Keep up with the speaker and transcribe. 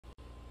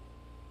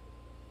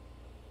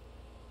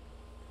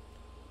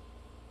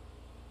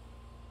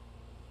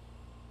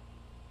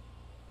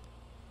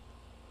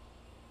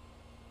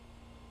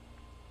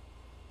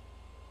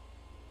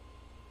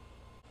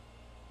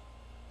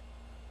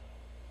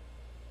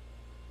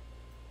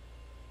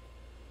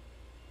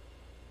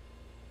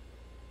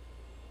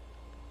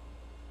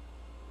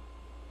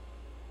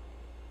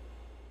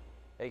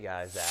Hey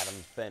guys, Adam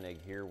Fenig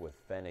here with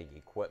Fenig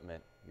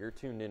Equipment. You're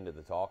tuned into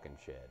the Talking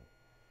Shed.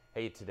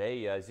 Hey,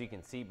 today, as you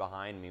can see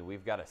behind me,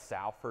 we've got a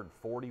Salford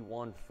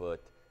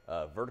 41-foot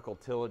vertical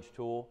tillage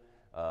tool.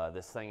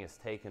 This thing has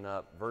taken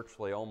up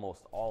virtually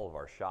almost all of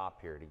our shop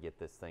here to get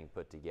this thing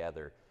put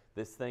together.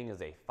 This thing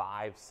is a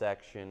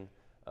 5-section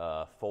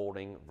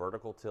folding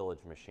vertical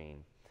tillage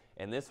machine.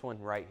 And this one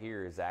right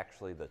here is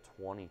actually the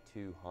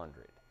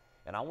 2200.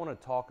 And I want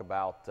to talk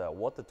about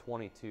what the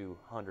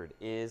 2200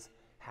 is,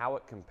 how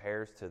it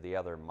compares to the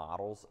other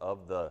models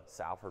of the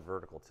Salford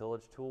vertical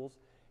tillage tools,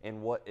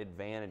 and what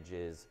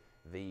advantages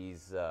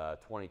these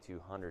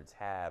 2200s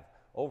have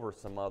over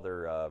some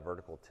other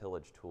vertical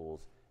tillage tools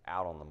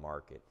out on the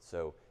market.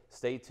 So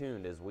stay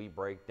tuned as we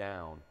break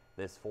down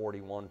this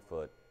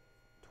 41-foot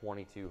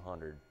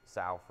 2200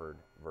 Salford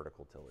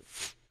vertical tillage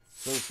tool.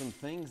 So some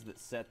things that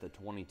set the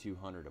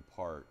 2200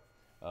 apart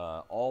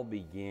all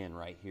begin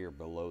right here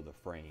below the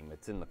frame.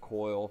 It's in the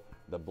coil,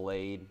 the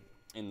blade,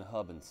 and the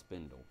hub and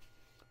spindle.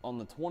 On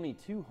the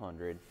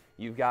 2200,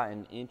 you've got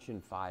an 1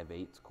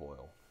 5/8"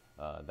 coil.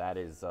 That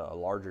is a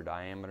larger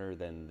diameter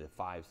than the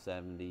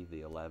 570,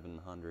 the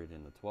 1100,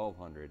 and the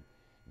 1200.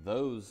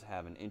 Those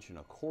have an 1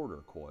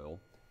 1/4" coil,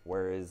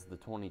 whereas the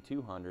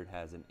 2200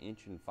 has an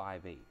 1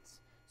 5/8".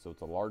 So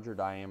it's a larger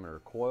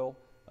diameter coil,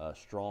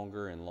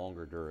 stronger and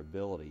longer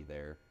durability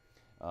there.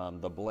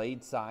 The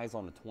blade size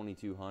on the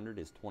 2200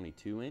 is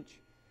 22"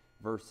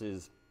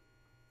 versus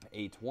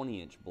a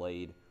 20"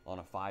 blade on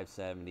a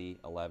 570,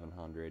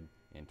 1100,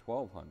 and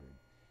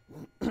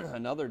 1200.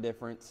 Another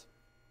difference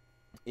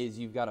is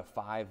you've got a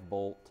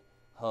 5-bolt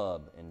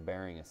hub and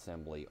bearing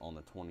assembly on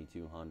the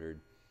 2200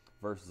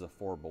 versus a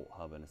 4-bolt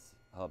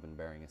hub and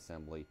bearing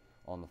assembly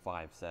on the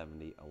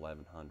 570,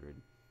 1100,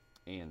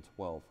 and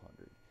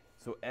 1200.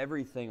 So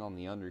everything on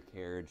the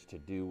undercarriage to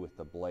do with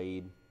the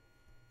blade,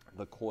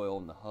 the coil,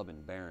 and the hub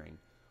and bearing,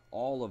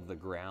 all of the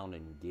ground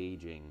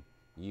engaging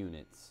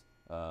units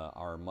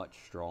are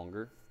much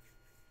stronger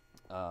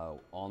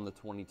on the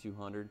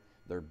 2200.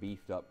 They're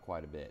beefed up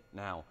quite a bit.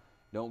 Now,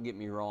 don't get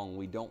me wrong,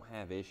 we don't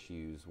have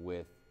issues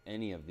with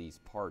any of these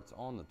parts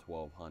on the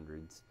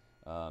 1200s,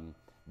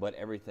 but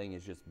everything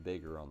is just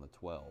bigger on the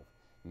 12.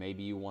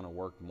 Maybe you want to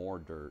work more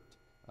dirt,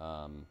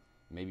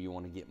 maybe you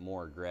want to get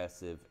more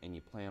aggressive, and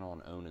you plan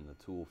on owning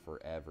the tool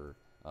forever.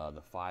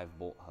 The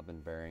 5-bolt hub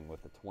and bearing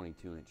with the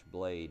 22"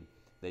 blade,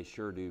 they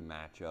sure do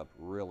match up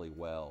really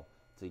well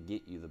to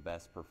get you the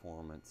best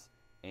performance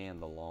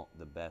and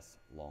the best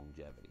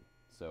longevity.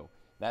 So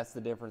that's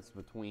the difference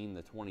between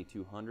the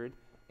 2200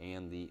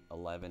 and the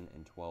 11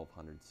 and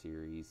 1200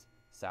 series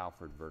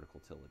Salford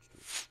vertical tillage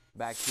tools.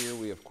 Back here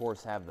we of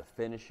course have the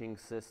finishing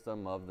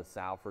system of the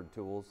Salford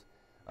tools.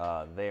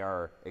 They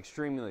are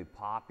extremely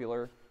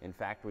popular. In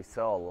fact, we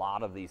sell a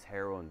lot of these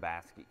harrow and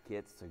basket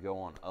kits to go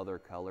on other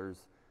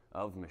colors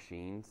of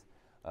machines.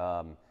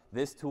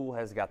 This tool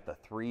has got the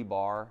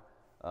 3-bar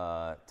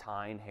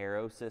tine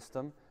harrow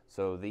system.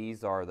 So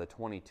these are the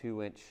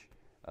 22"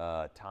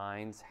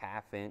 tines,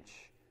 1/2"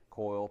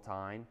 coil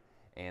tine,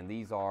 and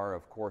these are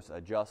of course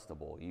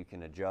adjustable. You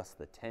can adjust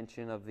the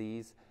tension of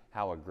these,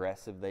 how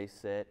aggressive they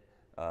sit.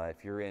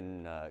 If you're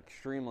in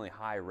extremely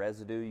high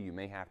residue, you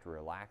may have to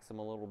relax them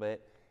a little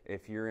bit.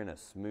 If you're in a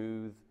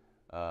smooth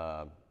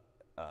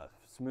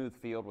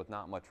field with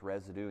not much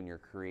residue and you're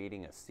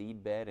creating a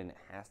seed bed and it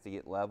has to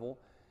get level,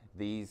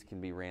 these can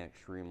be ran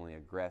extremely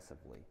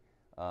aggressively.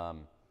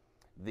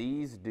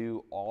 These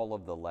do all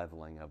of the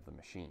leveling of the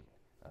machine.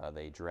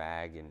 They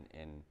drag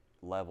and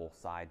level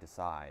side to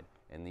side,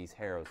 and these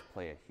harrows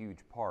play a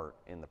huge part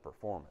in the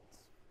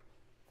performance.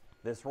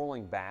 This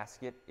rolling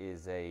basket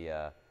is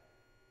a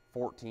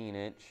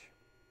 14"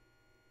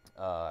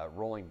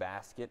 rolling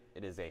basket.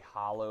 It is a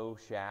hollow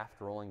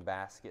shaft rolling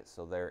basket,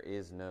 so there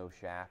is no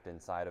shaft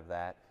inside of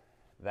that.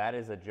 That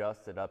is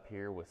adjusted up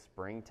here with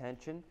spring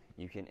tension.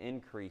 You can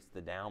increase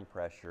the down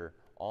pressure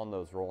on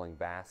those rolling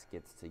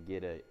baskets to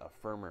get a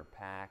firmer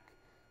pack,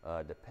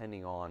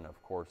 depending on, of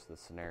course, the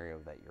scenario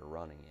that you're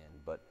running in.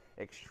 But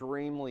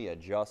extremely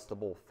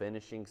adjustable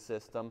finishing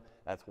system.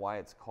 That's why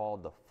it's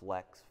called the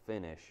Flex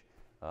Finish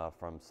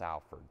from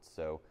Salford.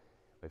 So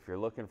if you're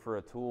looking for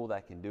a tool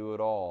that can do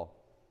it all,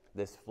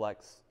 this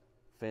Flex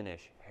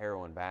Finish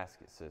harrow and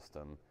basket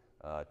system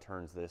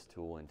turns this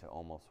tool into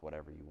almost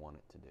whatever you want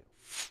it to do.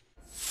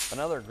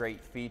 Another great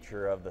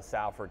feature of the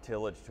Salford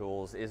tillage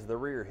tools is the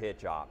rear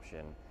hitch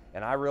option.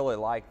 And I really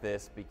like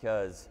this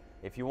because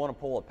if you want to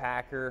pull a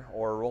packer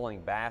or a rolling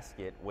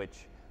basket,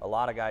 which a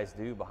lot of guys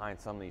do behind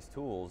some of these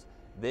tools,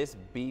 this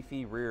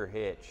beefy rear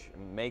hitch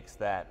makes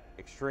that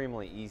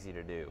extremely easy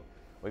to do.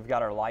 We've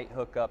got our light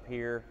hook up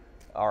here,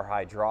 our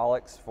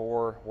hydraulics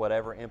for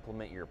whatever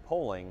implement you're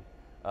pulling,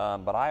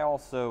 but I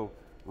also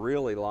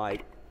really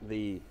like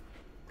the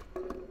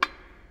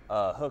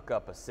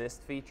hookup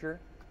assist feature.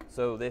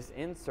 So this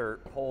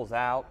insert pulls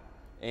out,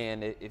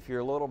 and if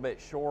you're a little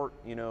bit short,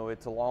 you know,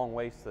 it's a long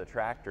ways to the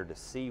tractor to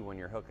see when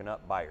you're hooking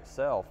up by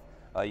yourself.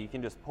 You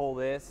can just pull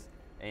this,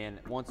 and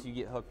once you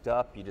get hooked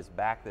up, you just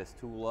back this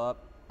tool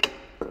up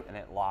and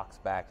it locks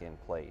back in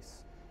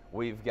place.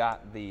 We've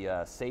got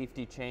the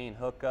safety chain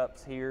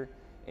hookups here,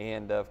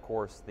 and of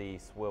course the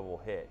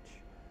swivel hitch.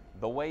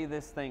 The way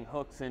this thing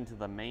hooks into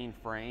the main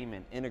frame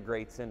and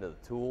integrates into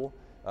the tool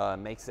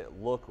makes it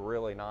look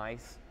really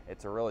nice.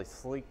 It's a really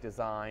sleek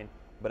design,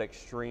 but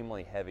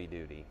extremely heavy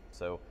duty.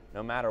 So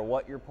no matter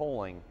what you're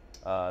pulling,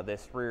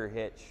 this rear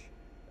hitch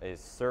is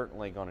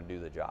certainly going to do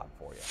the job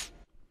for you.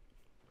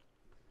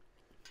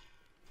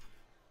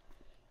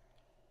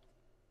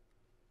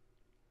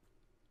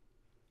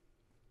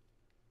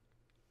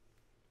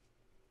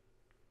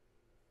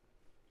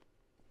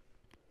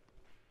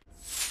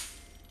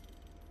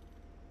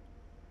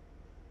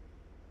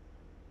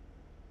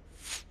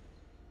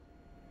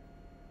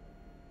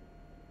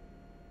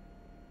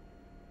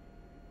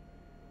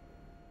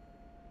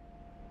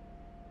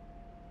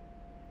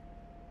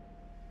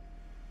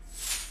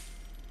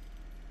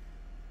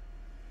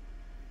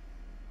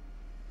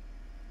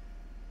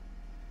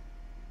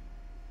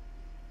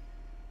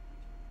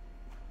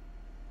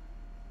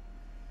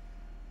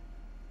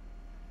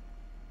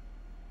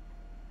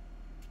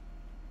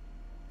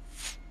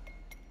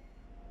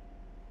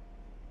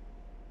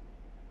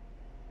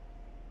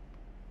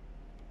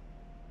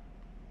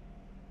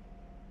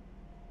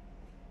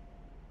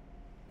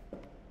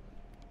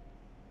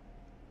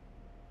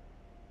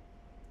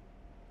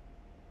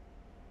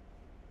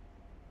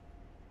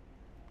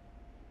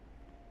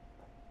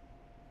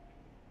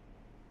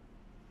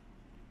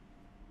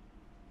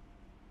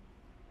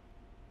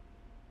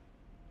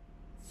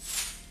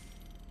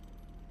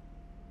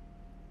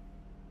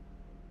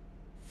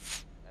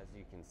 As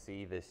you can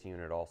see, this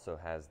unit also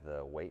has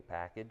the weight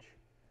package.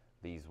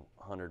 These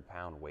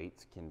 100-pound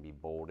weights can be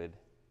bolted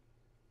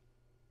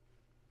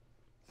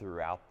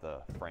throughout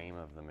the frame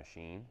of the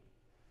machine.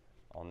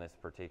 On this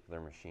particular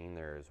machine,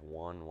 there is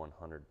one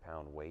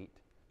 100-pound weight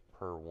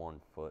per 1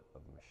 foot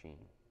of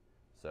machine.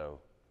 So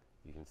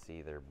you can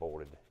see they're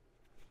bolted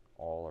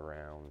all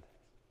around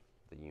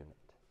the unit.